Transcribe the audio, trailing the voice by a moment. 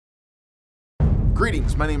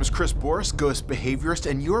Greetings, my name is Chris Boris, Ghost Behaviorist,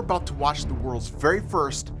 and you're about to watch the world's very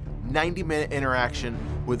first 90-minute interaction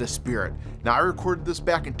with a spirit. Now, I recorded this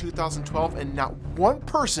back in 2012, and not one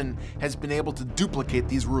person has been able to duplicate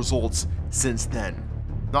these results since then.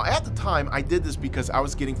 Now, at the time, I did this because I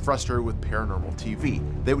was getting frustrated with paranormal TV.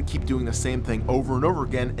 They would keep doing the same thing over and over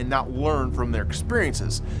again and not learn from their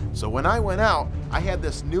experiences. So when I went out, I had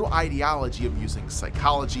this new ideology of using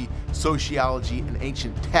psychology, sociology, and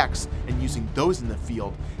ancient texts and using those in the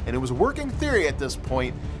field. And it was a working theory at this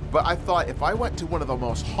point, but I thought if I went to one of the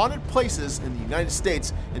most haunted places in the United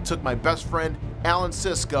States and took my best friend, Alan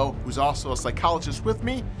Sisko, who's also a psychologist with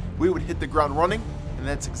me, we would hit the ground running, and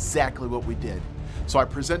that's exactly what we did. So I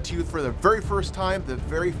present to you for the very first time, the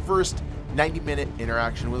very first 90-minute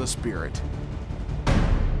interaction with a spirit.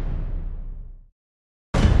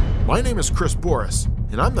 My name is Chris Boris,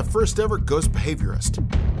 and I'm the first ever ghost behaviorist.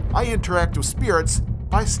 I interact with spirits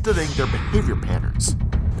by studying their behavior patterns.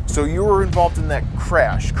 So you were involved in that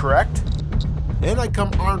crash, correct? And I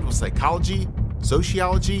come armed with psychology,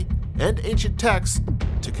 sociology, and ancient texts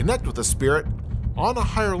to connect with a spirit on a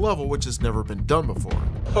higher level which has never been done before.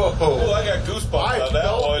 Oh, I got goosebumps on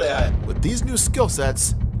that one. With these new skill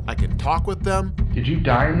sets, I can talk with them. Did you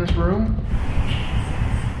die in this room?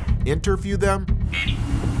 Interview them,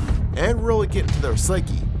 and really get into their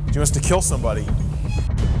psyche. He wants to kill somebody.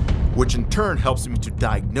 Which in turn helps me to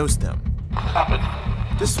diagnose them. Stop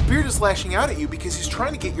it. This spirit is lashing out at you because he's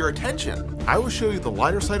trying to get your attention. I will show you the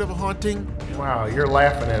lighter side of a haunting. Wow, you're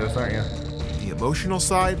laughing at us, aren't you? The emotional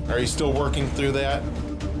side. Are you still working through that?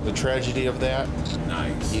 The tragedy of that?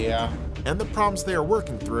 Nice. Yeah. And the problems they are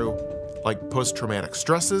working through, like post-traumatic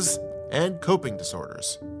stresses and coping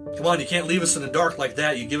disorders. Come on, you can't leave us in the dark like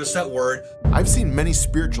that. You give us that word. I've seen many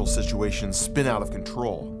spiritual situations spin out of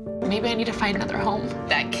control. Maybe I need to find another home.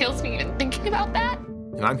 That kills me even thinking about that.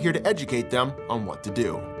 And I'm here to educate them on what to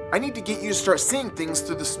do. I need to get you to start seeing things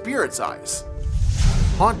through the spirit's eyes.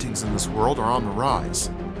 Hauntings in this world are on the rise,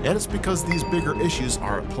 and it's because these bigger issues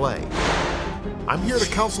are at play. I'm here to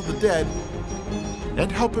counsel the dead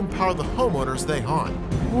and help empower the homeowners they haunt.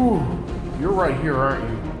 Ooh, you're right here, aren't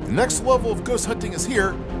you? The next level of ghost hunting is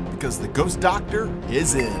here because the ghost doctor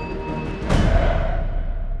is in.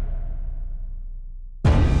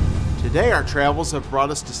 Today our travels have brought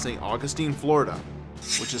us to St. Augustine, Florida,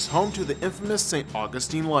 which is home to the infamous St.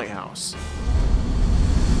 Augustine Lighthouse.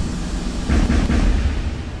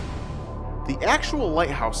 The actual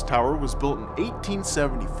lighthouse tower was built in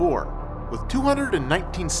 1874, with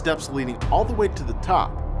 219 steps leading all the way to the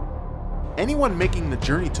top. Anyone making the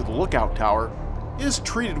journey to the lookout tower is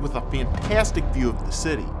treated with a fantastic view of the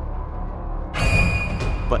city.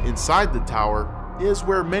 But inside the tower is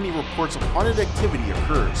where many reports of haunted activity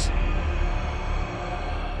occurs.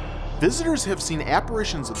 Visitors have seen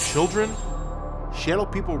apparitions of children, shadow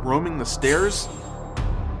people roaming the stairs,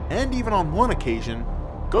 and even on one occasion,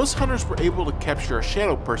 ghost hunters were able to capture a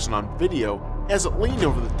shadow person on video as it leaned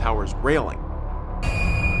over the tower's railing.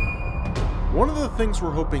 One of the things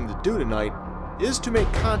we're hoping to do tonight is to make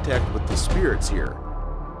contact with the spirits here.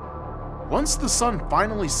 Once the sun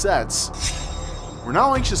finally sets, we're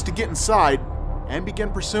now anxious to get inside and begin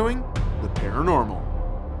pursuing the paranormal.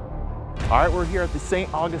 Alright, we're here at the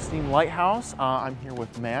St. Augustine Lighthouse. I'm here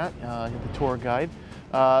with Matt, the tour guide.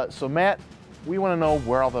 So Matt, we want to know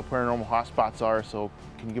where all the paranormal hotspots are, so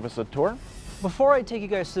can you give us a tour? Before I take you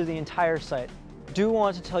guys through the entire site, I do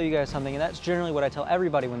want to tell you guys something, and that's generally what I tell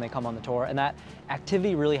everybody when they come on the tour, and that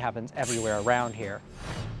activity really happens everywhere around here.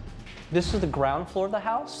 This is the ground floor of the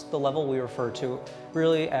house, the level we refer to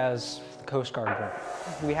really as the Coast Guard room.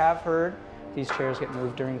 We have heard these chairs get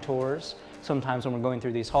moved during tours, sometimes when we're going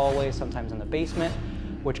through these hallways, sometimes in the basement,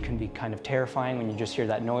 which can be kind of terrifying when you just hear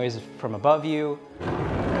that noise from above you.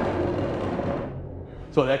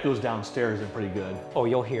 So that goes downstairs and pretty good. Oh,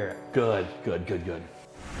 you'll hear it. Good, good, good, good.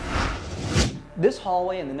 This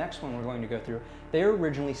hallway and the next one we're going to go through, they were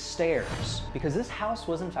originally stairs because this house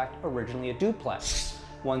was in fact originally a duplex.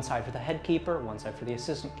 One side for the head keeper, one side for the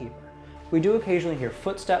assistant keeper. We do occasionally hear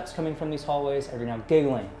footsteps coming from these hallways, every now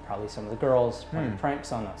giggling, probably some of the girls playing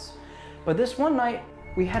pranks on us. But this one night,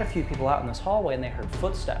 we had a few people out in this hallway and they heard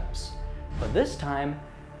footsteps. But this time,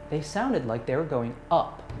 they sounded like they were going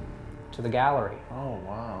up to the gallery. Oh,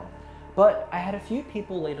 wow. But I had a few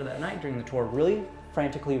people later that night during the tour really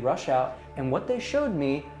frantically rush out, and what they showed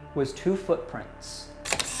me was two footprints.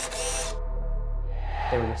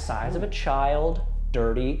 They were the size of a child,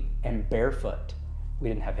 dirty, and barefoot. We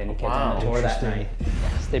didn't have any kids on the tour that night.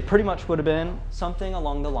 Yes, they pretty much would have been something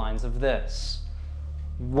along the lines of this.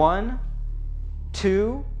 1,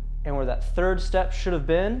 2, and where that third step should have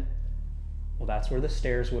been Well, that's where the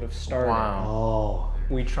stairs would have started. Wow.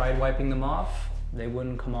 Oh. We tried wiping them off, they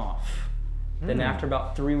wouldn't come off. Then after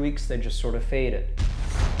about 3 weeks, they just sort of faded.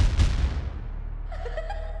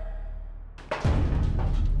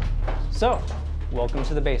 So, welcome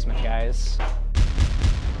to the basement, guys.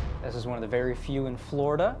 This is one of the very few in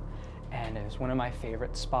Florida, and it is one of my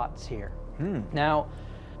favorite spots here. Now,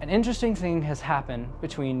 an interesting thing has happened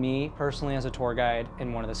between me, personally as a tour guide,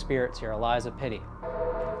 and one of the spirits here, Eliza Pitty.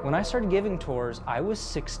 When I started giving tours, I was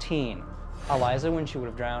 16. Eliza, when she would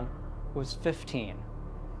have drowned, was 15.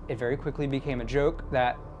 It very quickly became a joke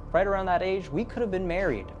that right around that age, we could have been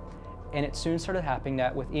married. And it soon started happening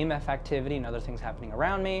that with EMF activity and other things happening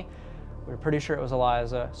around me, we were pretty sure it was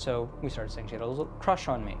Eliza, so we started saying she had a little crush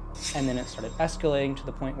on me. And then it started escalating to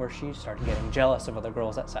the point where she started getting jealous of other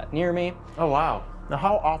girls that sat near me. Oh, wow. Now,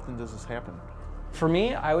 how often does this happen? For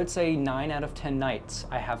me, I would say 9 out of 10 nights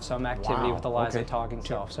I have some activity Wow, with Eliza okay. talking to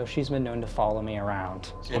herself. So she's been known to follow me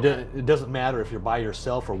around. It doesn't matter if you're by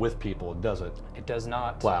yourself or with people, does it? It does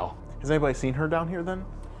not. Wow. Has anybody seen her down here then?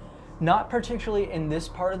 Not particularly in this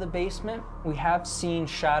part of the basement. We have seen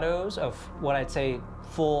shadows of what I'd say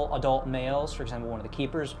full adult males, for example, one of the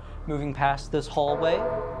keepers moving past this hallway.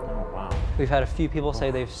 Oh, wow. We've had a few people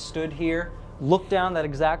say they've stood here, looked down that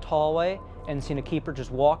exact hallway, and seen a keeper just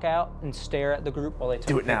walk out and stare at the group while they took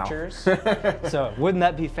Do it now. pictures. So wouldn't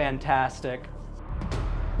that be fantastic?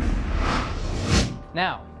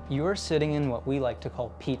 Now, you are sitting in what we like to call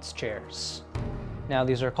Pete's chairs. Now,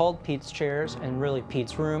 these are called Pete's chairs, and really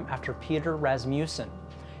Pete's room, after Peter Rasmussen,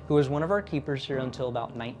 who was one of our keepers here until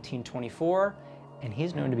about 1924, and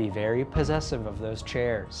he's known to be very possessive of those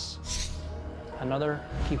chairs. Another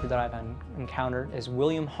keeper that I've encountered is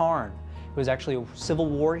William Harn, who was actually a Civil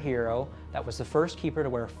War hero that was the first keeper to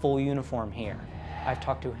wear full uniform here. I've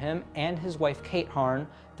talked to him and his wife Kate Harn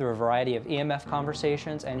through a variety of EMF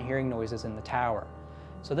conversations and hearing noises in the tower.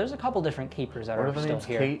 So there's a couple different keepers that What are are the still names?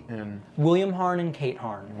 here. Kate and William Harn and Kate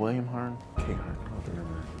Harn. William Harn? Kate Harn. I don't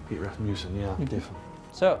remember. Pete Rasmussen, yeah, definitely.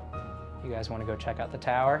 So, you guys want to go check out the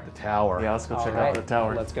tower? The tower. Yeah, let's go check All out right, the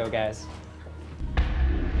tower. Let's go, guys.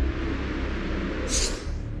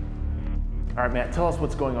 All right, Matt, tell us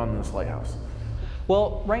what's going on in this lighthouse.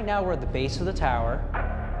 Well, right now we're at the base of the tower,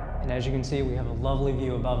 and as you can see, we have a lovely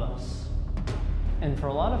view above us. And for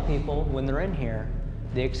a lot of people, when they're in here,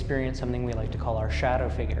 they experience something we like to call our shadow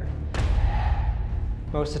figure.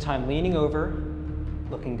 Most of the time leaning over,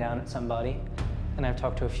 looking down at somebody, and I've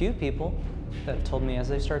talked to a few people that have told me as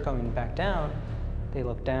they start going back down, they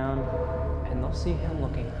look down and they'll see him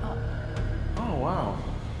looking up. Oh, wow.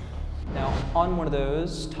 Now, on one of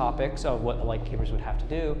those topics of what the light keepers would have to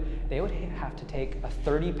do, they would have to take a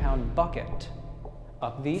 30-pound bucket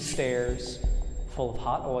up these stairs full of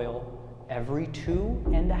hot oil every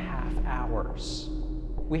 2.5 hours.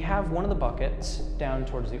 We have one of the buckets down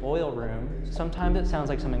towards the oil room. Sometimes it sounds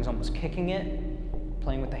like something's almost kicking it,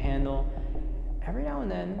 playing with the handle. Every now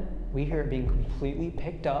and then, we hear it being completely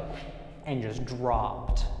picked up and just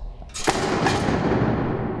dropped.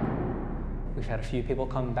 We've had a few people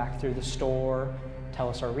come back through the store, tell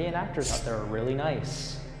us our reenactors out there are really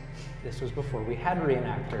nice. This was before we had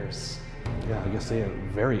reenactors. Yeah, I guess they are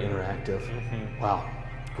very interactive. Wow,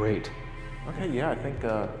 great. Okay, yeah, I think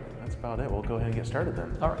that's about it. We'll go ahead and get started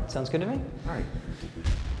then. All right, sounds good to me. All right.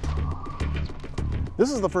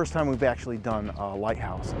 This is the first time we've actually done a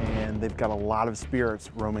lighthouse, and they've got a lot of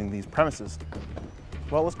spirits roaming these premises.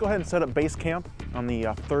 Well, let's go ahead and set up base camp on the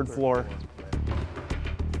third floor.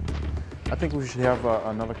 I think we should have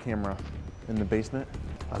another camera in the basement.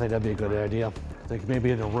 I think that'd be a good idea. I think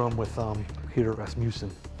maybe in a room with Peter Rasmussen.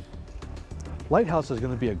 Lighthouse is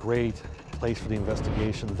going to be a great place for the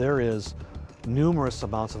investigation. There is numerous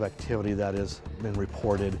amounts of activity that has been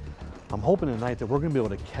reported. I'm hoping tonight that we're going to be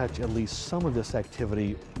able to catch at least some of this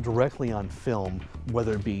activity directly on film,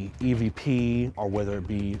 whether it be EVP or whether it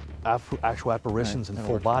be actual apparitions and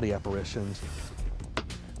full body apparitions.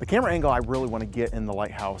 The camera angle I really want to get in the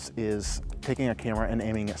lighthouse is taking a camera and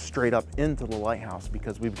aiming it straight up into the lighthouse,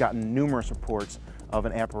 because we've gotten numerous reports of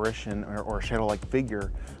an apparition or a shadow-like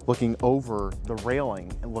figure looking over the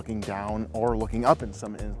railing and looking down or looking up in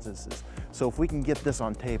some instances. So if we can get this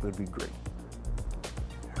on tape, it would be great.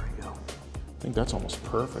 There we go. I think that's almost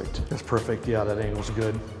perfect. That's perfect. Yeah, that angle's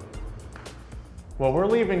good. Well, we're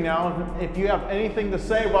leaving now. If you have anything to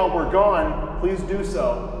say while we're gone, please do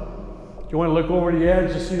so. If you want to look over the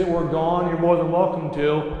edge to see that we're gone, you're more than welcome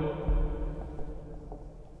to.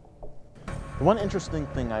 One interesting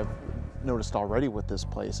thing I've noticed already with this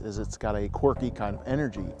place is it's got a quirky kind of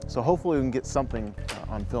energy. So hopefully we can get something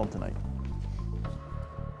on film tonight.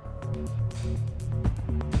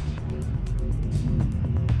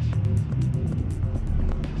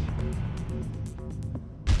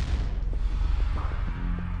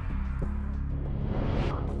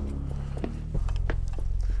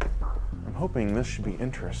 hoping this should be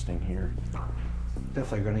interesting here.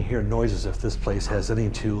 Definitely going to hear noises if this place has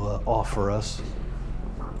anything to offer us.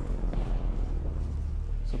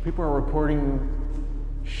 So people are reporting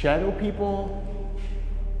shadow people,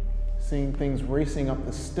 seeing things racing up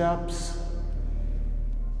the steps.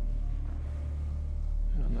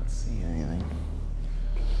 I'm not seeing anything.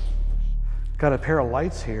 Got a pair of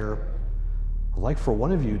lights here. I'd like for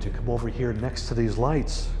one of you to come over here next to these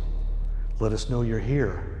lights. Let us know you're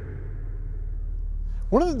here.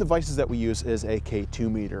 One of the devices that we use is a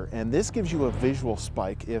K2 meter, and this gives you a visual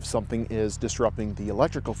spike if something is disrupting the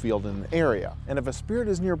electrical field in the area. And if a spirit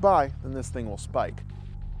is nearby, then this thing will spike.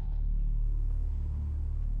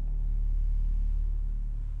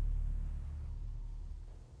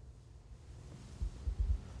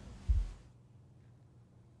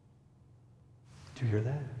 Did you hear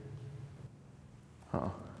that? Huh.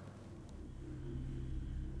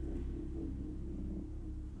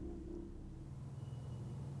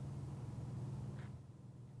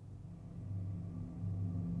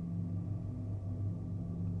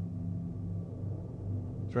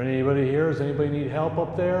 Is there anybody here? Does anybody need help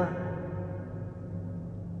up there?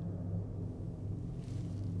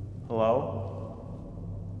 Hello?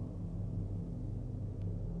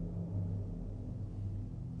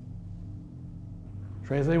 Is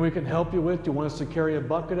there anything we can help you with? Do you want us to carry a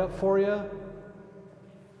bucket up for you?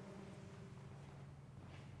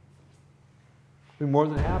 Be more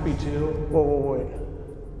than happy to. Whoa, wait.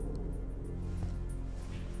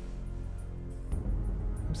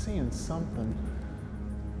 I'm seeing something.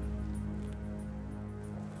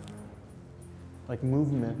 Like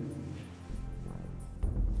movement.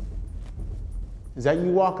 Is that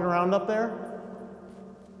you walking around up there?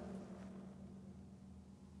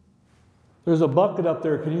 There's a bucket up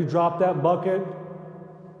there. Can you drop that bucket?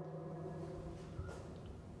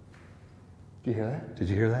 Did you hear that? Did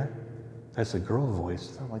you hear that? That's a girl voice.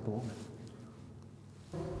 Sounds like the woman.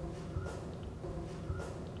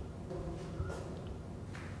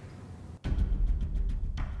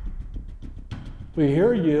 We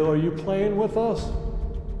hear you. Are you playing with us?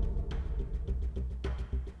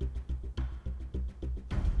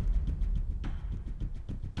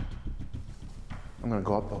 I'm gonna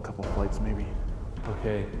go up a couple flights maybe.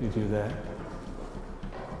 Okay, you do that.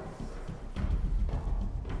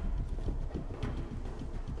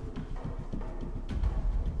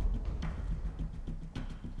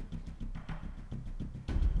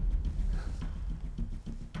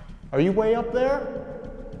 Are you way up there?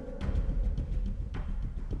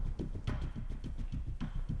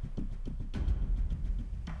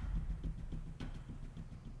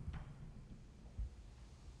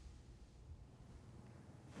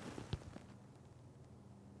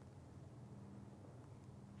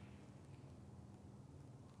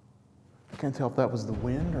 I can't tell if that was the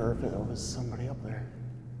wind or if it was somebody up there.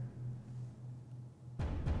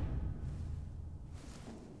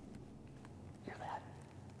 Hear that?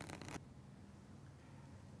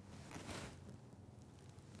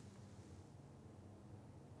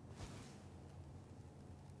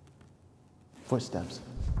 Footsteps.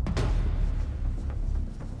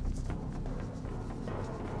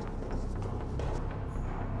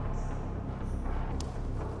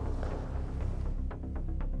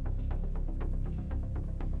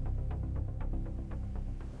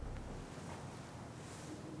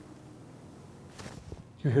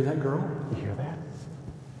 You hear that girl? You hear that?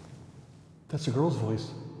 That's a girl's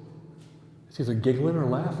voice. She's either giggling or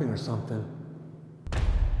laughing or something.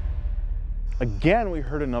 Again, we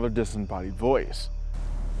heard another disembodied voice.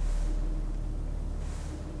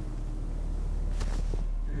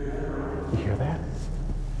 You hear that?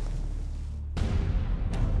 I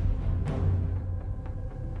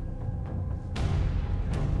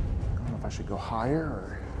don't know if I should go higher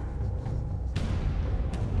or...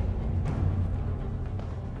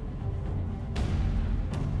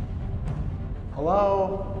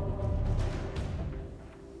 Hello?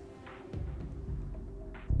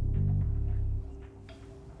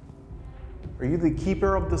 Are you the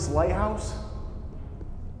keeper of this lighthouse?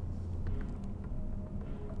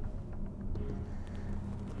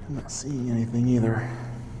 I'm not seeing anything either.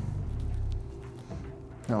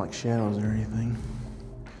 Not like shadows or anything.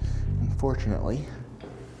 Unfortunately,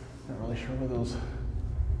 not really sure where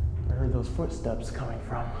I heard those footsteps coming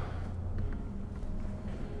from.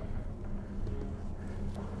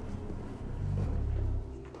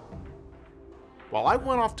 While I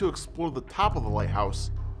went off to explore the top of the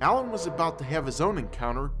lighthouse, Alan was about to have his own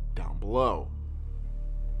encounter down below.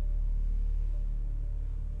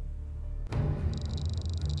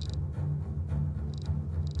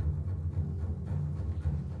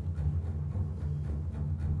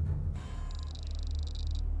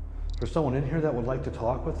 there's someone in here that would like to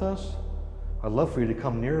talk with us, I'd love for you to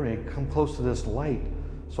come near me, come close to this light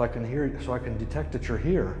so I can hear, so I can detect that you're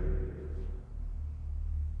here.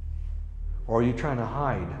 Or are you trying to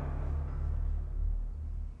hide?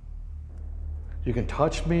 You can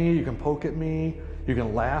touch me, you can poke at me, you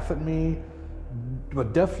can laugh at me,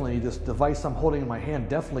 but definitely this device I'm holding in my hand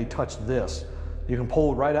definitely touched this. You can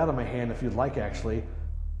pull it right out of my hand if you'd like, actually.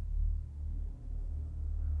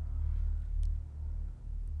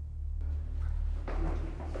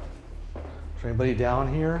 Is there anybody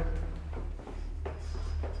down here?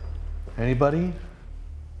 Anybody?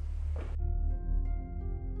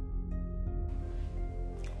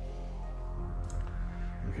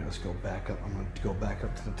 Okay, let's go back up. I'm going to go back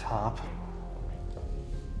up to the top.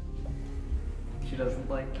 She doesn't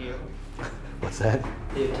like you. What's that?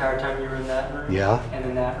 The entire time you were in that room? Yeah. And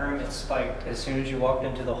in that room, it spiked. As soon as you walked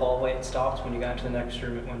into the hallway, it stopped. When you got to the next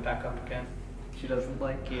room, it went back up again. She doesn't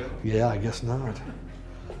like you. Yeah, I guess not.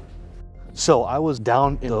 So I was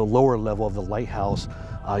down in the lower level of the lighthouse.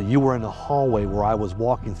 You were in the hallway where I was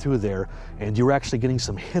walking through there, and you were actually getting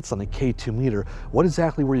some hits on the K2 meter. What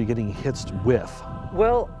exactly were you getting hits with?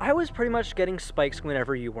 Well, I was pretty much getting spikes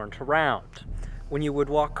whenever you weren't around. When you would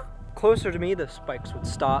walk closer to me, the spikes would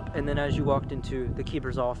stop, and then as you walked into the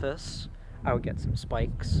keeper's office, I would get some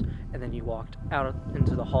spikes, and then you walked out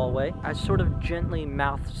into the hallway. I sort of gently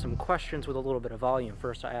mouthed some questions with a little bit of volume.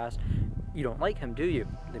 First I asked, "You don't like him, do you?"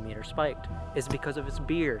 The meter spiked. "Is it because of his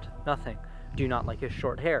beard?" Nothing. "Do you not like his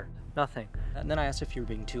short hair?" Nothing. And then I asked if you were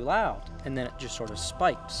being too loud, and then it just sort of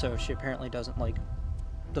spiked, so she apparently doesn't like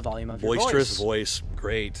the volume of your voice. Boisterous voice,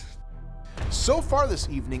 great. So far this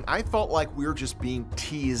evening, I felt like we were just being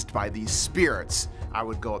teased by these spirits. I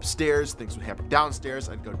would go upstairs, things would happen downstairs.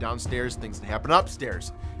 I'd go downstairs, things would happen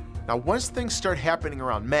upstairs. Now, once things start happening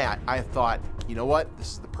around Matt, I thought, you know what?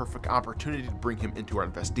 This is the perfect opportunity to bring him into our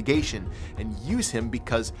investigation and use him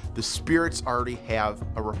because the spirits already have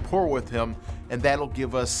a rapport with him, and that'll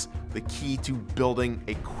give us the key to building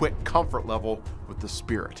a quick comfort level with the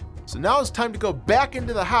spirit. So now it's time to go back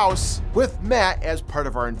into the house with Matt as part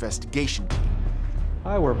of our investigation team.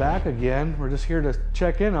 Hi, we're back again. We're just here to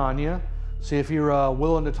check in on you, see if you're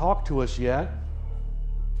willing to talk to us yet.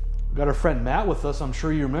 We've got our friend Matt with us. I'm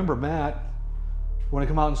sure you remember Matt. Want to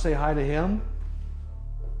come out and say hi to him?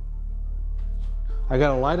 I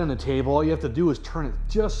got a light on the table. All you have to do is turn it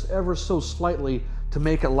just ever so slightly to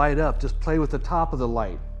make it light up. Just play with the top of the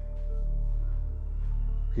light.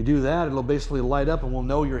 If you do that, it'll basically light up and we'll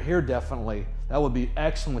know you're here definitely. That would be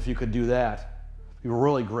excellent if you could do that. It'd be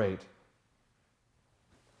really great.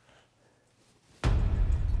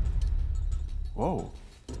 Whoa.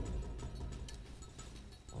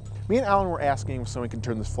 Me and Alan were asking if someone can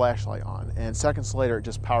turn this flashlight on, and seconds later it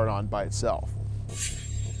just powered on by itself.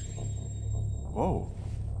 Whoa.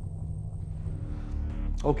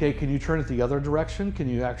 Okay, can you turn it the other direction? Can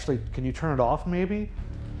you turn it off maybe?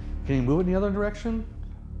 Can you move it in the other direction?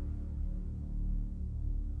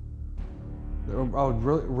 I would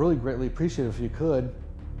really greatly appreciate it if you could.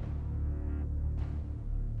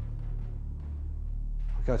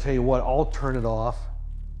 Okay, I'll tell you what, I'll turn it off.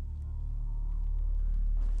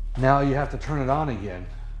 Now you have to turn it on again.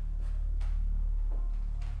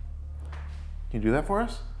 Can you do that for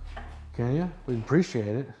us? Can you? We'd appreciate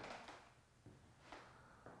it.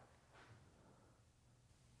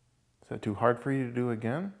 Is that too hard for you to do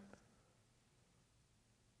again?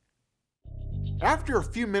 After a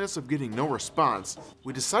few minutes of getting no response,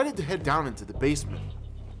 we decided to head down into the basement.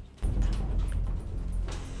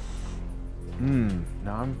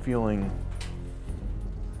 Now I'm feeling...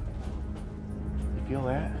 You feel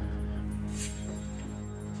that?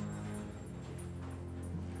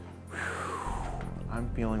 I'm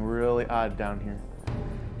feeling really odd down here.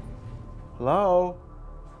 Hello?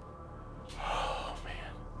 Oh,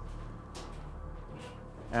 man.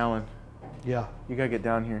 Alan. Yeah. You gotta get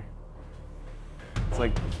down here. It's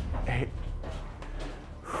like, hey,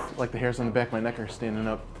 like the hairs on the back of my neck are standing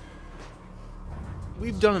up.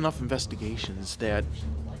 We've done enough investigations that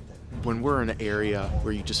when we're in an area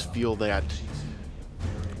where you just feel that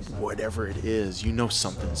whatever it is, you know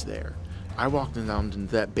something's there. I walked down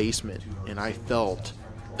into that basement and I felt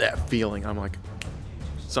that feeling. I'm like,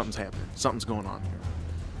 something's happening. Something's going on here.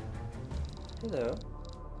 Hello.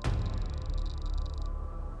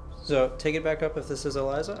 So, take it back up if this is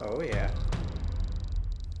Eliza? Oh, yeah.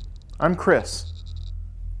 I'm Chris.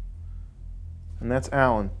 And that's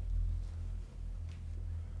Alan.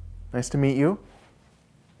 Nice to meet you.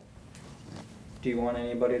 Do you want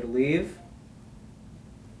anybody to leave?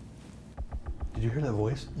 Did you hear that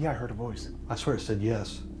voice? Yeah, I heard a voice. I swear it said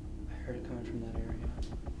yes. I heard it coming from that area.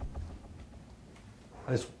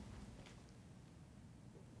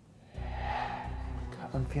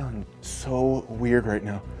 I'm feeling so weird right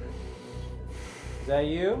now. Is that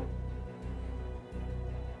you?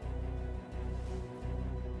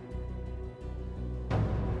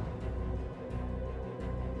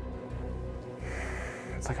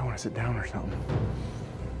 It's like I want to sit down or something.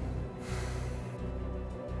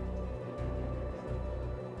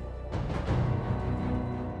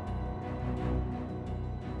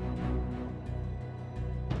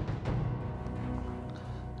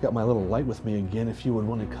 Got my little light with me again if you would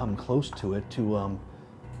want to come close to it to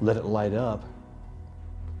let it light up.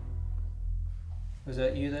 Was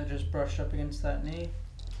that you that just brushed up against that knee?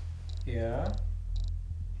 Yeah?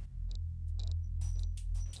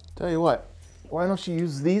 Tell you what, why don't you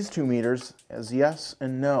use these 2 meters as yes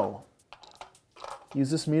and no? Use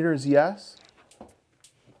this meter as yes.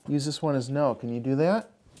 Use this one as no. Can you do that?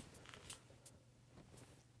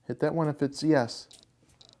 Hit that one if it's yes.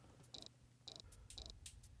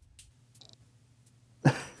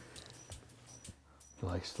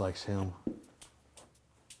 Likes him.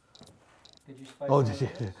 Did you spike Oh, one did you?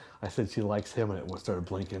 of those? I said she likes him, and it started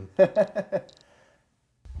blinking. Can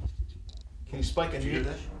you spike it? Did you hear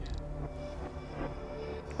that?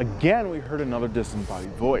 Again, we heard another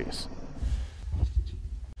disembodied voice.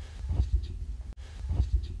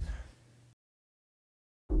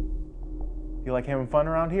 You like having fun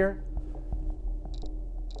around here?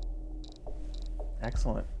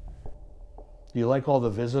 Excellent. Do you like all the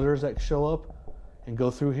visitors that show up and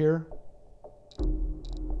go through here?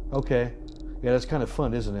 Okay. Yeah, that's kind of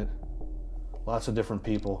fun, isn't it? Lots of different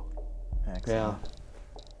people. Excellent.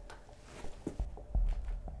 Yeah.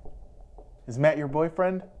 Is Matt your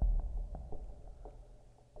boyfriend?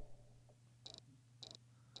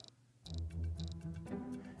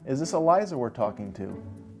 Is this Eliza we're talking to?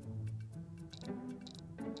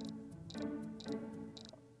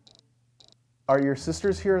 Are your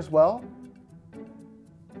sisters here as well?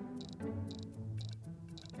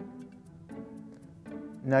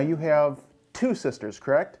 Now you have 2 sisters,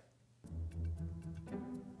 correct?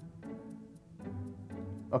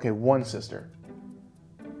 Okay, 1 sister.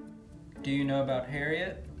 Do you know about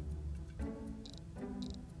Harriet?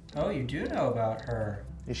 Oh, you do know about her.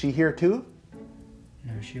 Is she here too?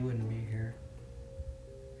 No, she wouldn't be here.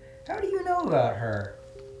 How do you know about her?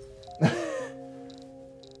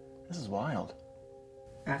 This is wild.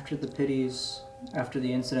 After the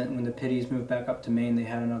incident when the Pitties moved back up to Maine, they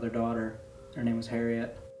had another daughter. Her name was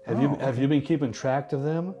Harriet. Have you been keeping track of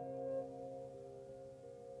them?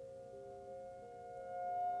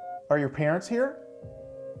 Are your parents here?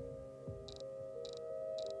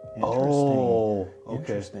 Oh, okay.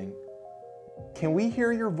 Interesting. Can we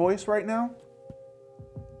hear your voice right now?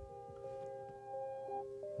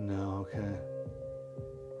 No, okay.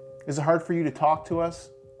 Is it hard for you to talk to us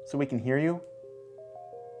so we can hear you?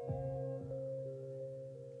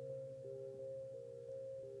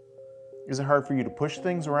 Is it hard for you to push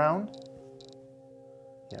things around?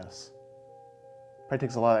 Yes. Probably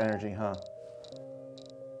takes a lot of energy, huh?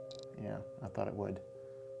 Yeah, I thought it would.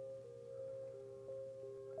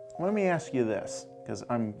 Let me ask you this, because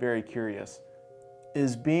I'm very curious.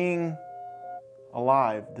 Is being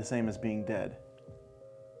alive the same as being dead?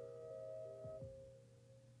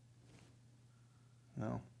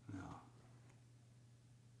 No? No.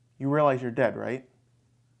 You realize you're dead, right?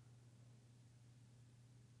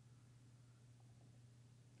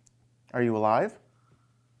 Are you alive?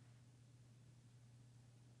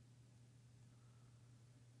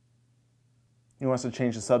 You want us to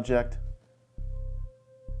change the subject?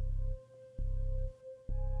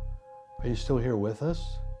 Are you still here with us?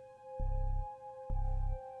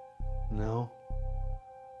 No?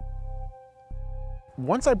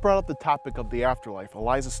 Once I brought up the topic of the afterlife,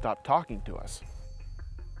 Eliza stopped talking to us.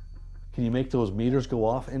 Can you make those meters go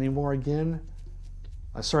off anymore again?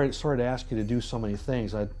 I'm sorry to ask you to do so many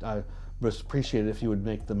things. I would appreciate it if you would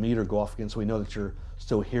make the meter go off again so we know that you're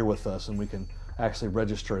still here with us and we can actually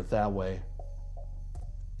register it that way.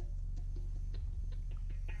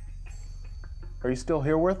 Are you still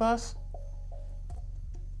here with us?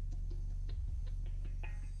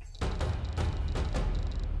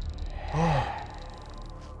 I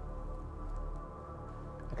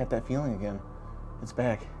got that feeling again. It's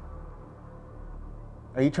back.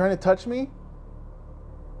 Are you trying to touch me?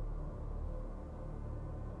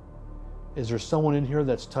 Is there someone in here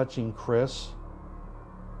that's touching Chris?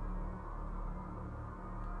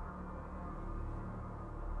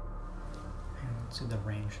 Let's see the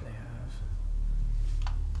range they have.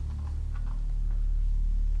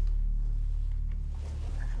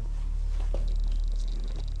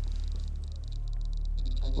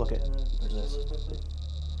 Look at this.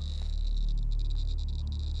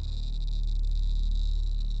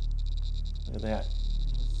 Look at that.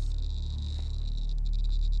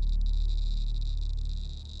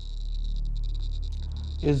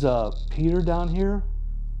 Is Peter down here?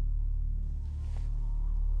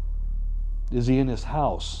 Is he in his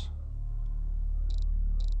house?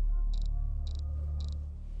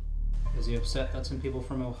 Is he upset that some people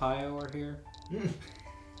from Ohio are here?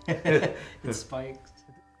 It spiked.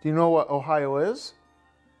 Do you know what Ohio is?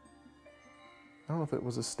 I don't know if it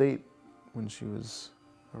was a state when she was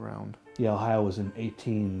around. Yeah, Ohio was in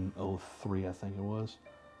 1803, I think it was.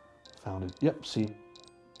 Founded. Yep, see.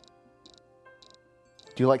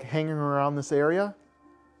 Do you like hanging around this area?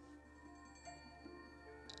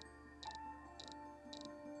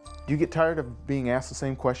 Do you get tired of being asked the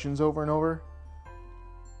same questions over and over?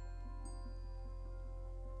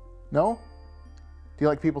 No? Do you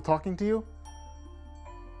like people talking to you?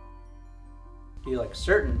 Do you like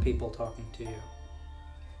certain people talking to you?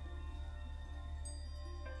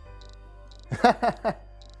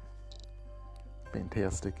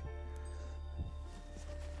 Fantastic.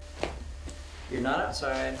 You're not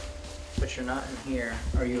outside, but you're not in here.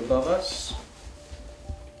 Are you above us?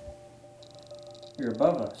 You're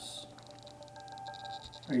above us.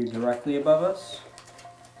 Are you directly above us?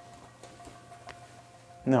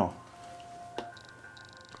 No.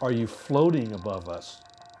 Are you floating above us?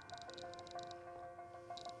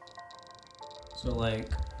 So like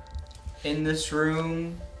in this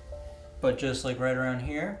room, but just like right around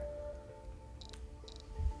here?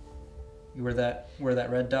 You where that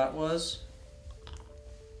red dot was?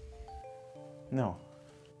 No.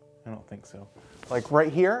 I don't think so. Like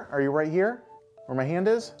right here? Are you right here? Where my hand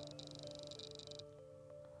is?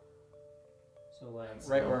 So like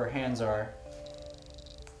right where our hands are.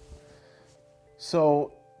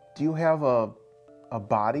 So, do you have a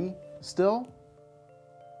body still?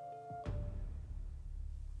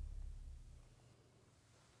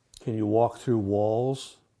 Can you walk through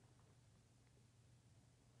walls?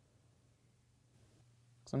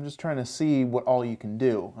 So I'm just trying to see what all you can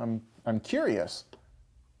do. I'm curious.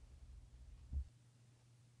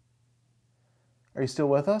 Are you still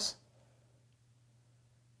with us?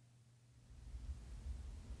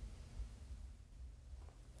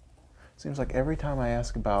 Seems like every time I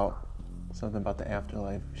ask about something about the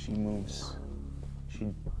afterlife, she moves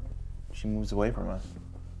away from us.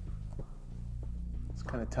 It's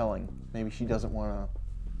kind of telling. Maybe she doesn't want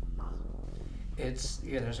to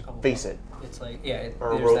There's a couple. face it. It's like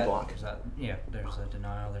Or a there's roadblock. There's a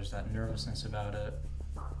denial. There's that nervousness about it.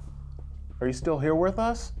 Are you still here with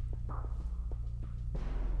us?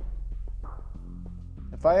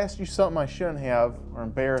 If I asked you something I shouldn't have or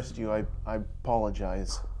embarrassed you, I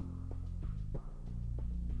apologize.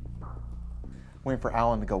 Waiting for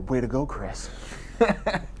Alan to go, way to go, Chris.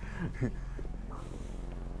 Yeah,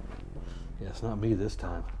 it's not me this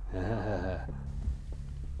time. But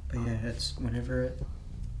yeah, it's when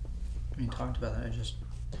you talked about that,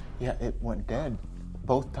 Yeah, it went dead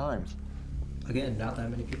both times. again, not that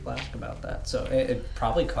many people ask about that, so it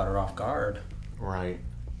probably caught her off guard. Right.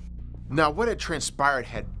 Now, what had transpired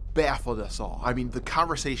had baffled us all. I mean, the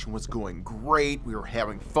conversation was going great, we were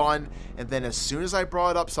having fun, and then as soon as I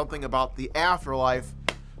brought up something about the afterlife,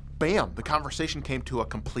 bam, the conversation came to a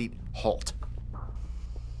complete halt.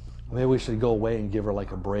 Maybe we should go away and give her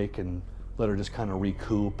like a break and let her just kind of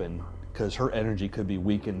recoup, and because her energy could be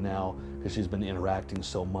weakened now because she's been interacting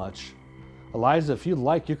so much. Eliza, if you'd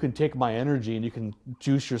like, you can take my energy and you can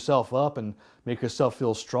juice yourself up and make yourself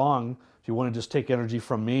feel strong. If you want to just take energy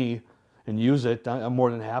from me and use it, I'm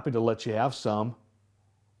more than happy to let you have some.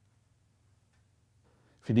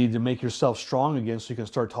 If you need to make yourself strong again so you can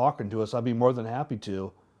start talking to us, I'd be more than happy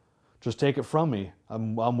to. Just take it from me.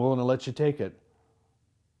 I'm willing to let you take it.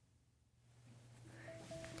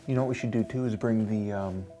 You know what we should do too is bring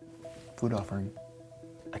the food offering.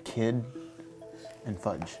 A kid and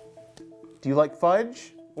fudge. Do you like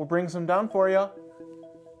fudge? We'll bring some down for you.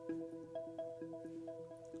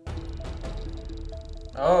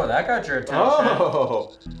 Oh, that got your attention.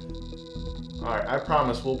 Oh! Alright, I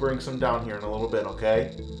promise we'll bring some down here in a little bit,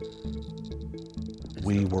 okay?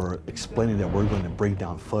 We were explaining that we're going to bring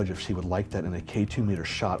down fudge if she would like that in a K2 meter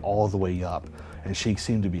shot all the way up. And she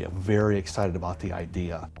seemed to be very excited about the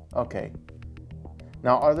idea. Okay.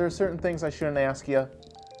 Now, are there certain things I shouldn't ask you?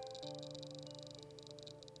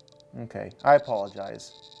 Okay, I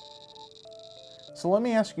apologize. So let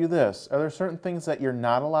me ask you this. Are there certain things that you're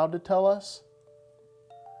not allowed to tell us?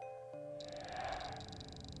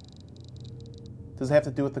 Does it have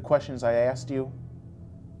to do with the questions I asked you?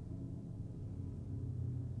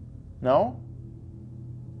 No?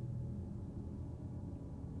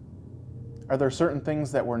 Are there certain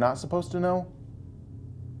things that we're not supposed to know?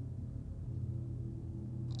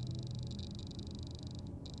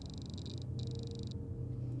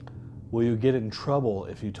 Will you get in trouble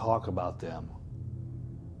if you talk about them?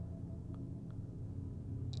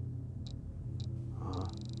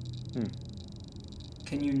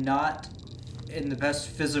 Can you not, in the best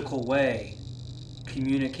physical way,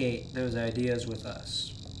 communicate those ideas with us?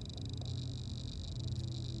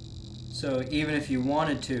 So even if you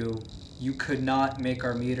wanted to, you could not make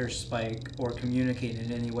our meter spike or communicate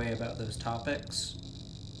in any way about those topics?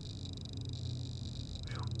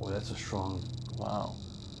 Boy, that's a strong, Wow.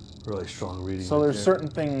 really strong reading. So right there's there. certain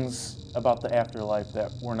things about the afterlife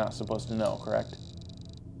that we're not supposed to know, correct?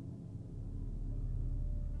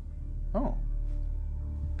 Oh.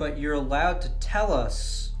 But you're allowed to tell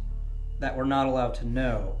us that we're not allowed to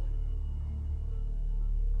know.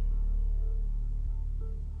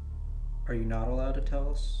 Are you not allowed to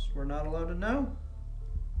tell us we're not allowed to know?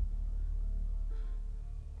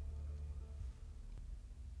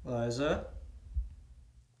 Liza?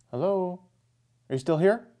 Hello? Are you still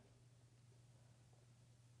here?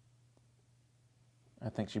 I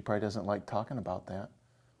think she probably doesn't like talking about that.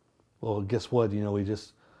 Well, guess what? You know,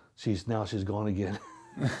 she's gone again.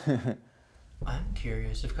 I'm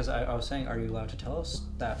curious because I was saying, are you allowed to tell us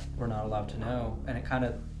that we're not allowed to know? And it kind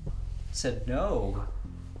of said no.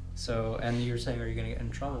 So, and you're saying, are you going to get in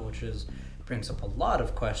trouble? Which brings up a lot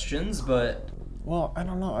of questions, but... Well, I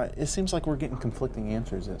don't know. It seems like we're getting conflicting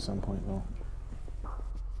answers at some point, though.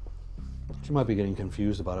 She might be getting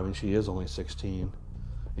confused about it. I mean, she is only 16.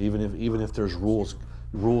 Even if there's rules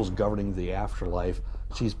governing the afterlife,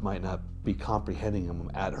 she might not be comprehending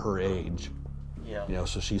them at her age. Yeah. You know,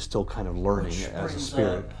 so she's still kind of learning as a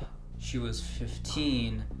spirit. She was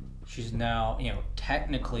 15. She's now,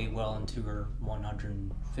 technically well into her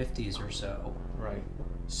 150s or so. Right.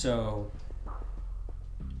 So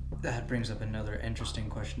that brings up another interesting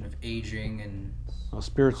question of aging and... Well,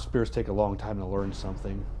 spirits take a long time to learn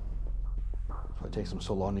something. That's why it takes them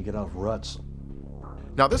so long to get out of ruts.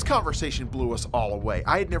 Now, this conversation blew us all away.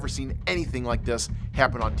 I had never seen anything like this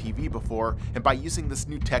happen on TV before, and by using this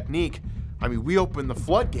new technique, we opened the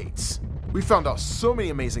floodgates. We found out so many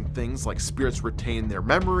amazing things, like spirits retain their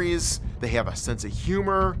memories, they have a sense of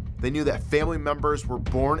humor, they knew that family members were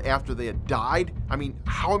born after they had died.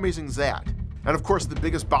 How amazing is that? And of course, the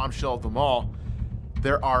biggest bombshell of them all,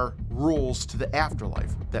 there are rules to the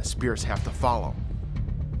afterlife that spirits have to follow.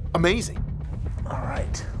 Amazing. All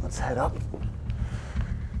right, let's head up.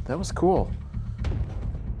 That was cool.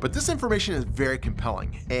 But this information is very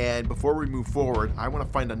compelling, and before we move forward, I want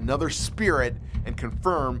to find another spirit and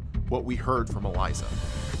confirm what we heard from Eliza.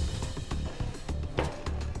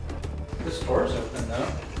 This door's open, though.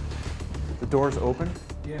 The door's open?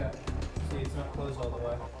 Yeah. See, it's not closed all the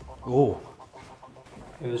way. Oh.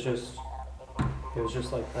 It was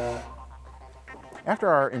just like that. After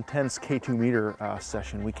our intense K2 meter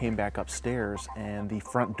session, we came back upstairs and the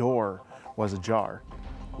front door was ajar.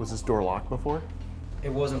 Was this door locked before? It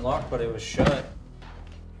wasn't locked, but it was shut.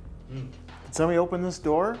 Did somebody open this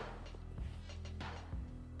door?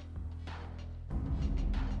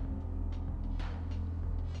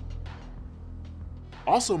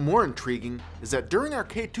 Also more intriguing is that during our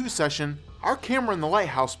K2 session, our camera in the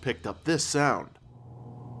lighthouse picked up this sound.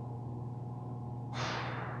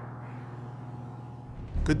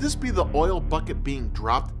 Could this be the oil bucket being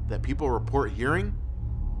dropped that people report hearing?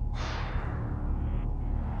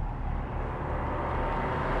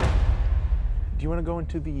 Do you want to go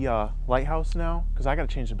into the lighthouse now? Because I got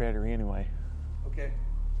to change the battery anyway. Okay.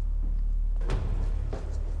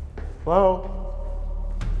 Hello?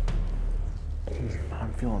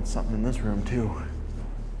 I'm feeling something in this room too.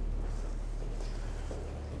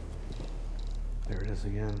 There it is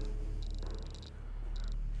again.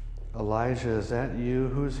 Elijah, is that you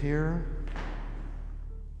who's here?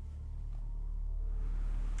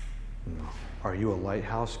 No. Are you a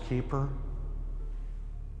lighthouse keeper?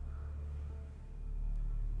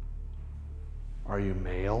 Are you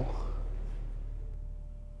male?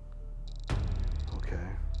 Okay.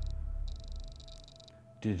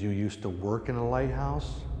 Did you used to work in a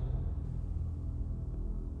lighthouse?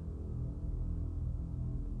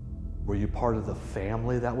 Were you part of the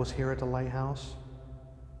family that was here at the lighthouse?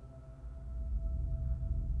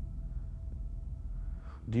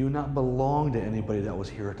 Do you not belong to anybody that was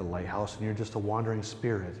here at the lighthouse and you're just a wandering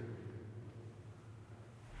spirit?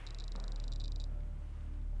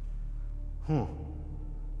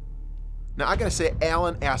 Now I gotta say,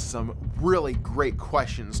 Alan asked some really great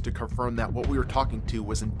questions to confirm that what we were talking to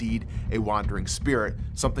was indeed a wandering spirit,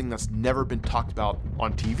 something that's never been talked about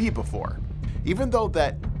on TV before. Even though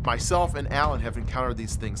that myself and Alan have encountered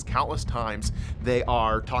these things countless times, they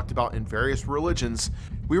are talked about in various religions,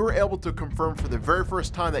 we were able to confirm for the very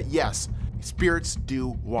first time that yes, spirits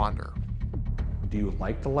do wander. Do you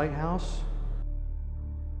like the lighthouse?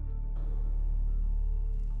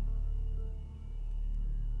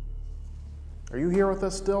 Are you here with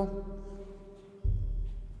us still?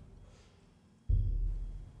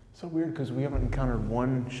 So weird because we haven't encountered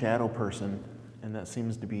one shadow person, and that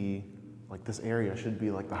seems to be like this area should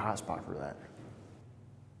be like the hot spot for that.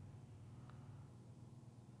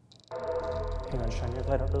 Hang on, shine your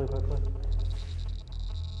light up really quickly.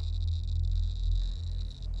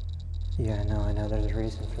 Yeah, I know there's a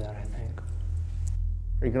reason for that, I think.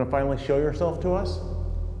 Are you going to finally show yourself to us?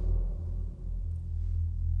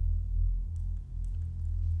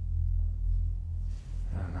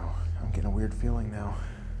 I don't know. I'm getting a weird feeling now.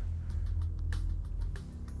 Do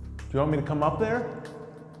you want me to come up there?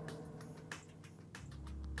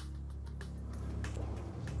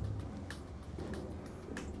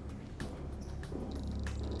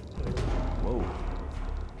 Whoa.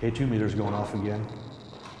 K2 meter's going off again.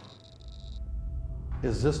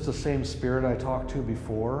 Is this the same spirit I talked to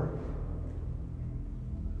before?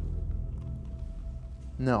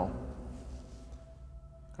 No.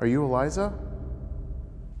 Are you Eliza?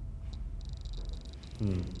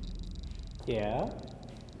 Yeah?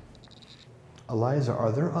 Eliza,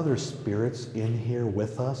 are there other spirits in here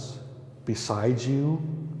with us besides you?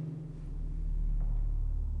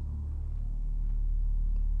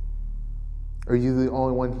 Are you the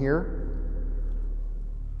only one here?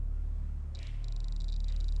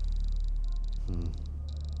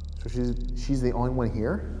 So she's the only one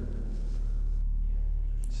here?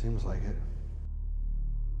 Seems like it.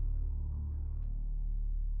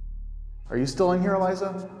 Are you still in here,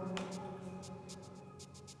 Eliza?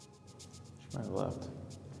 She might have left.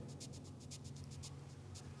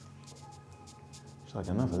 She's like,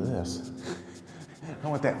 enough of this. I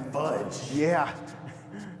want that fudge, yeah.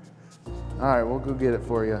 All right, we'll go get it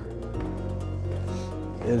for you.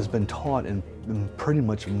 It has been taught in pretty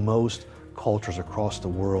much most cultures across the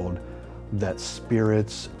world that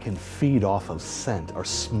spirits can feed off of scent or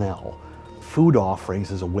smell. Food offerings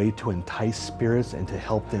is a way to entice spirits and to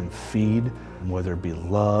help them feed, whether it be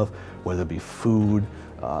love, whether it be food,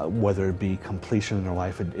 whether it be completion in their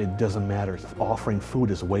life, it doesn't matter. Offering food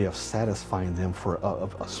is a way of satisfying them for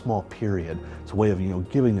a small period. It's a way of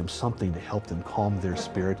giving them something to help them calm their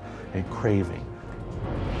spirit and craving.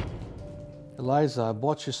 Eliza, I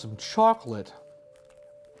bought you some chocolate.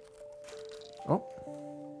 Oh,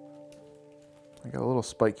 I got a little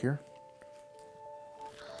spike here.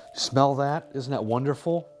 Smell that? Isn't that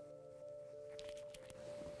wonderful?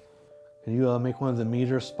 Can you make one of the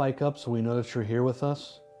meters spike up so we know that you're here with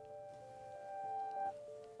us?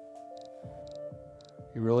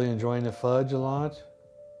 You really enjoying the fudge a lot?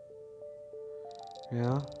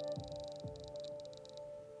 Yeah?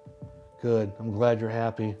 Good. I'm glad you're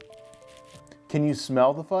happy. Can you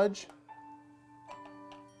smell the fudge?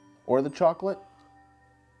 Or the chocolate?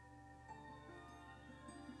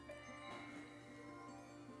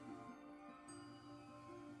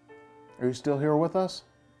 Are you still here with us,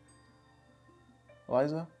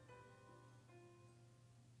 Eliza?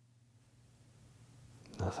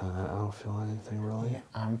 Nothing. I don't feel anything really. Yeah,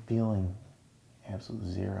 I'm feeling absolute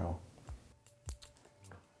zero.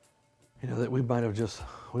 That we might have just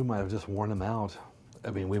worn them out.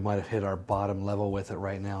 I mean, we might have hit our bottom level with it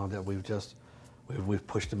right now. That we've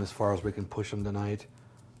pushed them as far as we can push them tonight.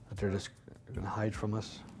 That they're going to hide from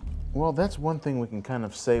us. Well, that's one thing we can kind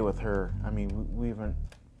of say with her. I mean, we haven't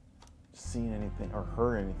seen anything or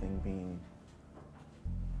heard anything being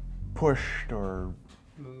pushed or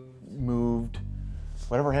moved.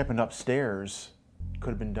 Whatever happened upstairs could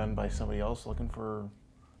have been done by somebody else looking for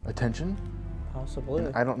attention. Possibly.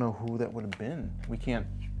 And I don't know who that would have been. We can't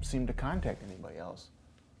seem to contact anybody else.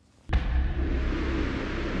 All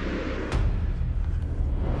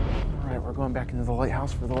right, we're going back into the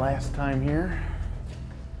lighthouse for the last time here.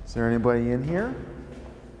 Is there anybody in here?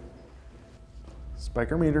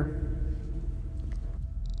 Spike our meter.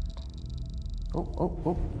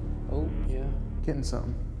 Oh. Oh, yeah. Getting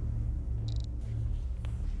something.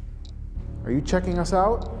 Are you checking us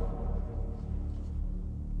out?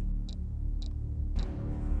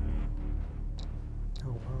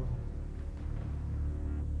 Oh, wow.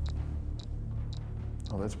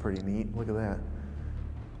 Oh, that's pretty neat. Look at that.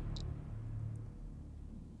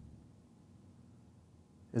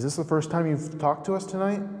 Is this the first time you've talked to us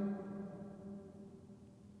tonight?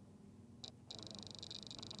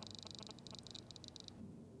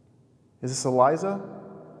 Is this Eliza?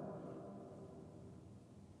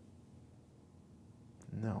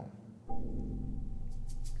 No. That's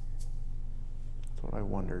what I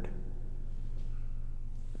wondered.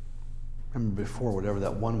 Remember before, whatever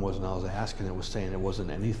that one was, and I was asking, it was saying it wasn't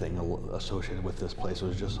anything associated with this place. It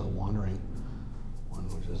was just a wandering one,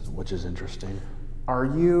 which is interesting. Are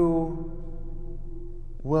you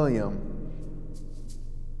William?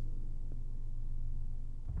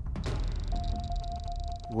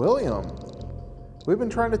 William? We've been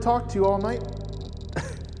trying to talk to you all night.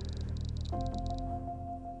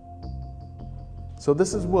 So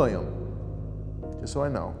this is William, just so I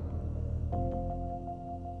know.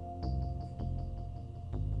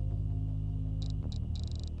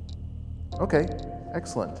 Okay,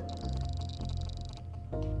 excellent.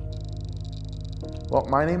 Well,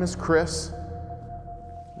 my name is Chris.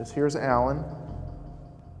 This here's Alan.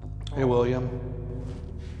 Hey, William.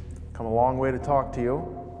 Come a long way to talk to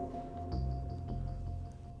you.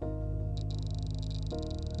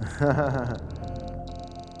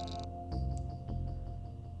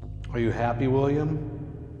 Are you happy, William?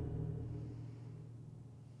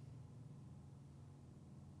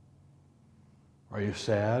 Are you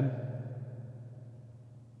sad?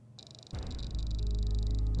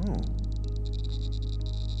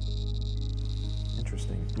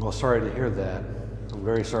 Interesting. Well, sorry to hear that. I'm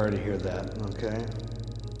very sorry to hear that, okay?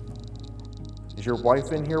 Is your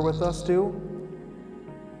wife in here with us too?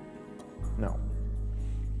 No.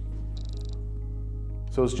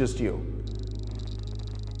 So it's just you.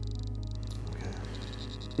 Okay.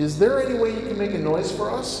 Is there any way you can make a noise for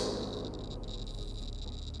us?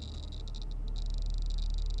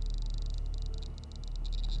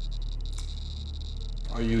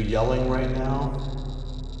 Are you yelling right now?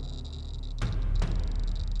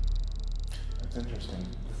 That's interesting.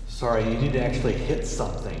 Sorry, you need to actually hit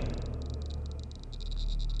something.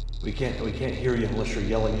 We can't hear you unless you're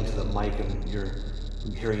yelling into the mic and you're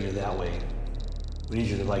hearing you that way. We need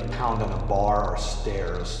you to like pound on a bar or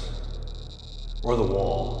stairs or the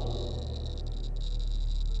wall.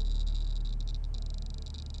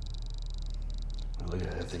 Look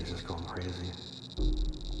at that thing's just going crazy.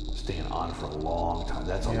 Staying on for a long time.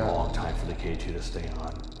 That's a long time for the K2 to stay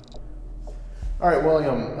on. All right,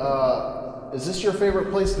 William, is this your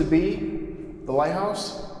favorite place to be? The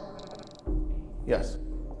Lighthouse? Yes.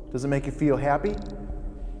 Does it make you feel happy?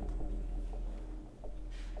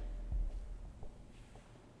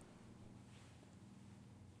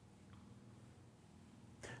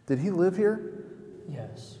 Did he live here?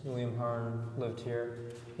 Yes, William Harn lived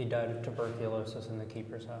here. He died of tuberculosis in the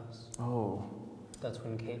keeper's house. Oh. That's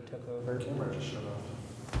when Kate took over. Camera just shut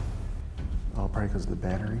off. Oh, probably because of the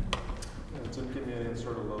battery. Yeah, it didn't give me any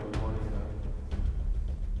sort of low warning.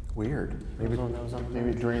 Weird. Maybe, That was on the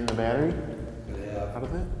maybe drain the battery Yeah, out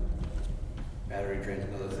of it? battery drain's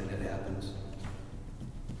another thing that happens.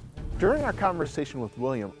 During our conversation with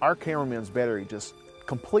William, our cameraman's battery just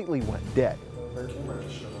completely went dead. Their camera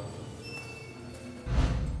just shut off.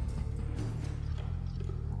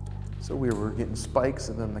 So we were getting spikes,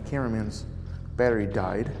 and then the cameraman's battery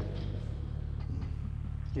died.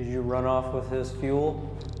 Did you run off with his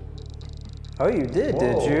fuel? Oh, you did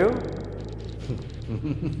you?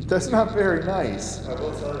 That's not very nice. I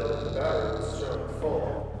will tell you that the battery was showing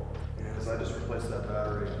full, because I just replaced that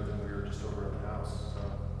battery and then we were just over at the house. So.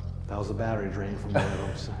 That was a battery drain from one of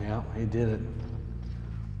them. So, yeah, he did it.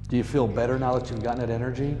 Do you feel better now that you've gotten that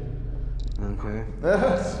energy? Okay.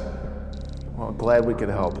 Well, glad we could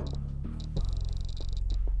help.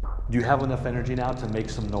 Do you have enough energy now to make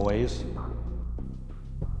some noise?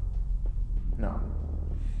 No.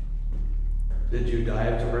 Did you die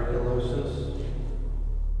of tuberculosis?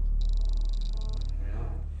 Yeah.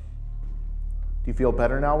 Do you feel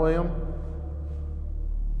better now, William?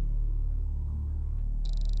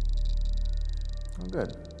 Oh,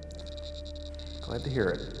 good. Glad to hear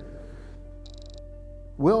it.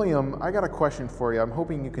 William, I got a question for you. I'm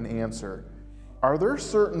hoping you can answer. Are there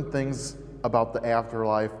certain things about the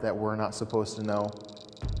afterlife that we're not supposed to know?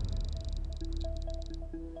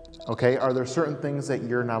 Okay, are there certain things that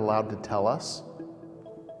you're not allowed to tell us?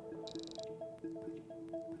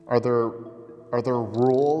 Are there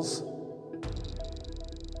rules?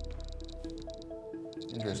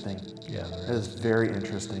 Interesting. Yeah, there That is very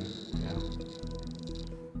interesting. Yeah.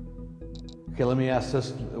 Okay, let me ask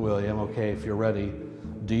this, William, okay, if you're ready.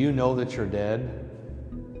 Do you know that you're dead?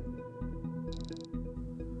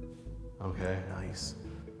 Okay. Nice.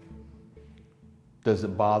 Does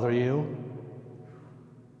it bother you?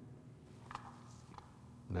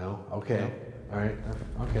 No? Okay. All right.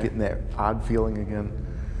 Okay. Getting that odd feeling again.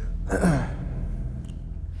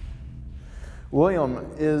 William,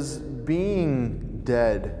 is being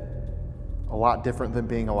dead a lot different than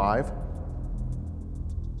being alive?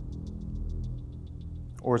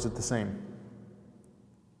 Or is it the same?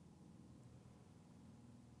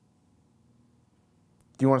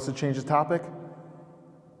 Do you want us to change the topic?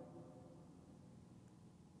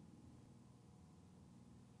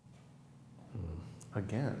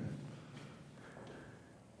 Again.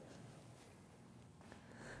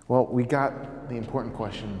 Well, we got the important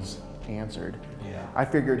questions answered. Yeah. I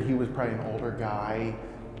figured he was probably an older guy.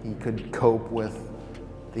 He could cope with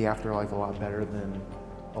the afterlife a lot better than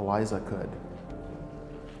Eliza could.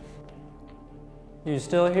 You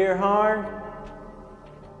still here, Harn?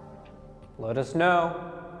 Let us know.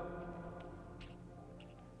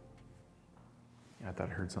 Yeah, I thought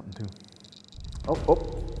I heard something too. Oh.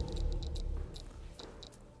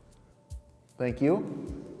 Thank you.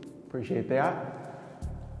 Appreciate that.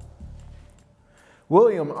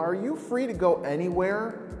 William, are you free to go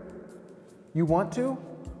anywhere you want to?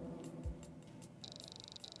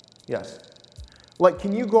 Yes. Like,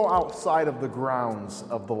 can you go outside of the grounds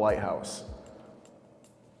of the lighthouse?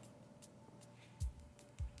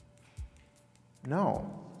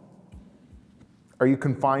 No. Are you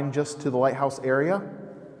confined just to the lighthouse area?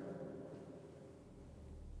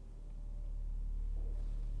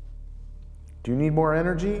 Do you need more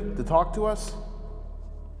energy to talk to us?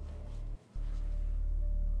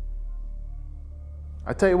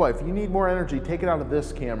 I tell you what, if you need more energy, take it out of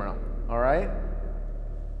this camera, all right?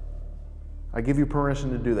 I give you permission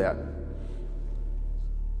to do that.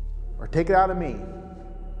 Or take it out of me.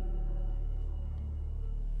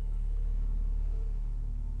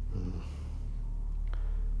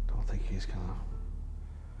 Don't think he's gonna.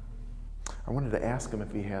 I wanted to ask him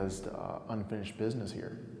if he has unfinished business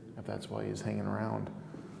here, if that's why he's hanging around.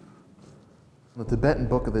 The Tibetan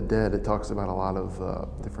Book of the Dead, it talks about a lot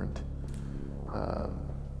of different,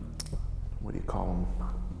 what do you call them,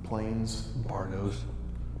 planes? Bardos.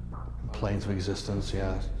 Planes of existence,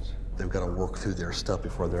 yeah. They've got to work through their stuff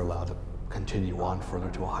before they're allowed to continue on further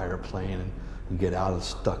to a higher plane and get out of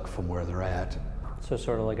stuck from where they're at. So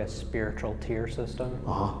sort of like a spiritual tier system?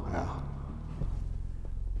 Yeah.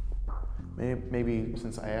 Maybe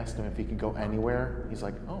since I asked him if he could go anywhere, he's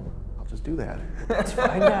like, oh, I'll just do that. Let's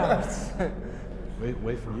find out.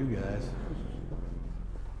 Wait for you guys.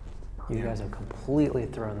 You guys have completely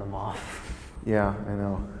thrown them off. Yeah, I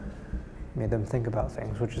know. Made them think about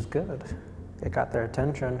things, which is good. It got their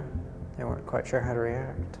attention. They weren't quite sure how to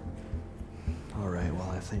react. All right, well,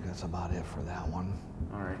 I think that's about it for that one.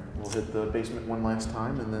 All right, we'll hit the basement one last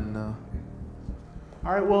time and then...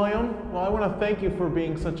 All right, William. Well, I want to thank you for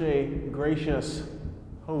being such a gracious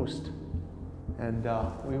host. And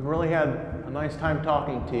we've really had a nice time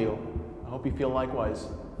talking to you. I hope you feel likewise.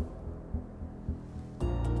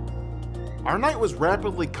 Our night was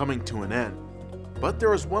rapidly coming to an end, but there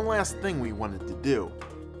was one last thing we wanted to do.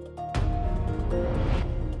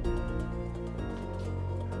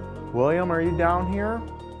 William, are you down here?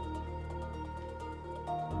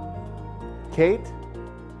 Kate?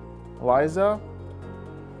 Eliza?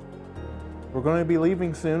 We're going to be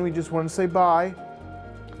leaving soon. We just want to say bye.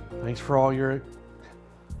 Thanks for all your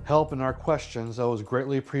help and our questions. That was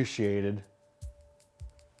greatly appreciated.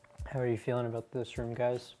 How are you feeling about this room,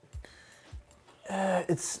 guys?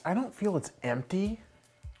 I don't feel it's empty.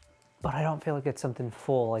 But I don't feel like it's something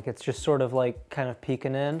full. Like it's just sort of like kind of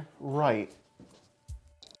peeking in. Right.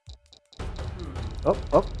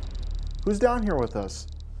 Oh. Who's down here with us?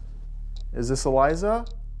 Is this Eliza?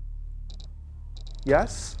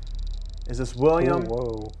 Yes? Is this William? Ooh,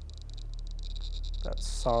 whoa. That's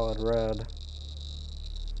solid red.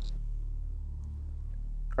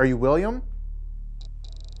 Are you William?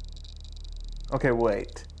 Okay,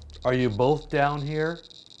 wait. Are you both down here?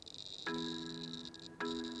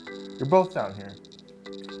 You're both down here.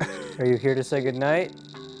 Are you here to say goodnight?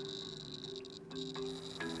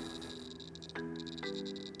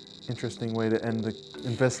 Interesting way to end the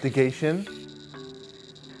investigation.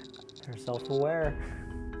 They're self-aware.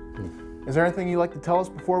 Is there anything you'd like to tell us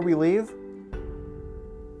before we leave?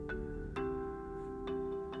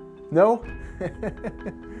 No?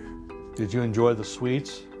 Did you enjoy the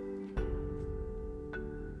sweets?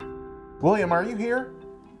 William, are you here?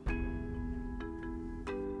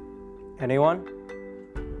 Anyone?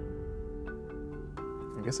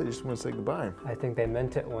 I guess I just want to say goodbye. I think they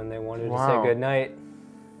meant it when they wanted to Wow. say goodnight.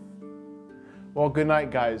 Well, good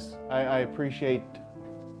night, guys. I appreciate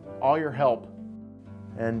all your help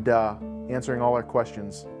and answering all our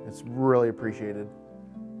questions. It's really appreciated.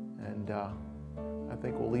 And I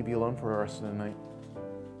think we'll leave you alone for the rest of the night.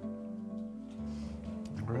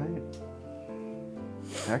 All right.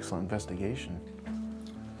 Excellent investigation.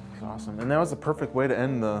 That's awesome. And that was the perfect way to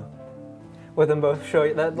end the... With them both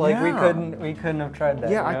showing that, like Yeah. we couldn't have tried that.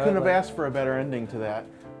 Yeah, you I know? couldn't have Like- asked for a better ending to that.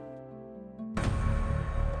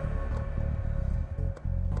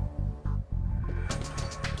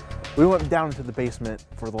 We went down into the basement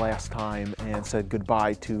for the last time and said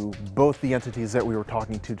goodbye to both the entities that we were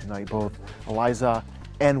talking to tonight, both Eliza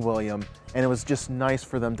and William, and it was just nice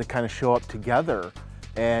for them to kind of show up together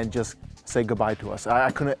and just say goodbye to us.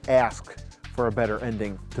 I couldn't ask for a better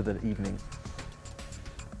ending to the evening.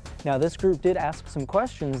 Now, this group did ask some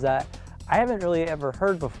questions that I haven't really ever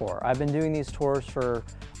heard before. I've been doing these tours for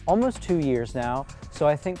almost 2 years now, so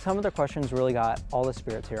I think some of the questions really got all the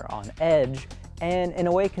spirits here on edge and in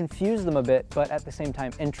a way confused them a bit, but at the same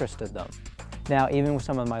time interested them. Now, even with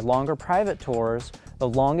some of my longer private tours, the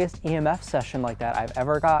longest EMF session like that I've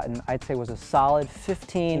ever gotten, I'd say was a solid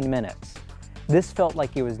 15 minutes. This felt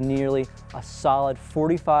like it was nearly a solid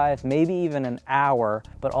 45, maybe even an hour,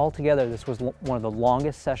 but altogether this was one of the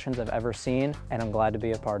longest sessions I've ever seen, and I'm glad to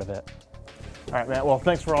be a part of it. All right, Matt, well,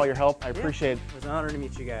 thanks for all your help. I appreciate it. It was an honor to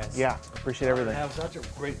meet you guys. Yeah, appreciate everything. Have such a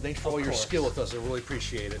great, thanks for all your skill with us. I really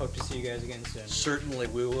appreciate it. Hope to see you guys again soon. Certainly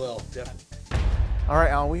we will. All right,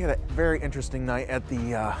 Alan, we had a very interesting night at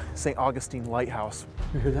the St. Augustine Lighthouse.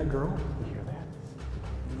 You hear that, girl? You hear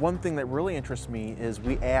that? One thing that really interests me is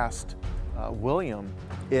we asked William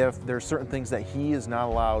if there's certain things that he is not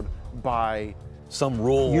allowed by Some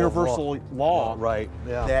rule, universal law right?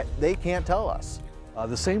 Yeah. that they can't tell us.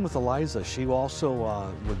 The same with Eliza. She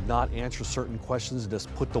also would not answer certain questions,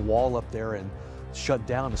 just put the wall up there and shut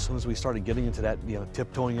down as soon as we started getting into that,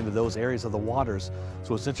 tiptoeing into those areas of the waters.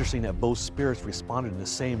 So it's interesting that both spirits responded in the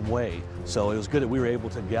same way. So it was good that we were able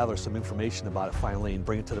to gather some information about it finally and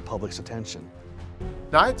bring it to the public's attention.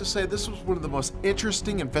 Now I have to say this was one of the most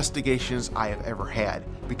interesting investigations I have ever had,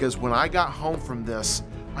 because when I got home from this,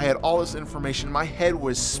 I had all this information, my head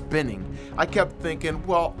was spinning. I kept thinking,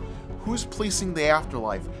 well, who's policing the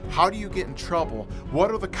afterlife? How do you get in trouble? What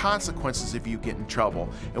are the consequences if you get in trouble?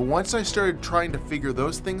 And once I started trying to figure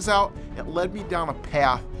those things out, it led me down a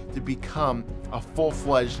path to become a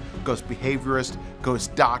full-fledged ghost behaviorist,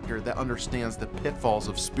 ghost doctor that understands the pitfalls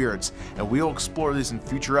of spirits. And we'll explore these in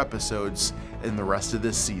future episodes in the rest of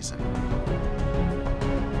this season.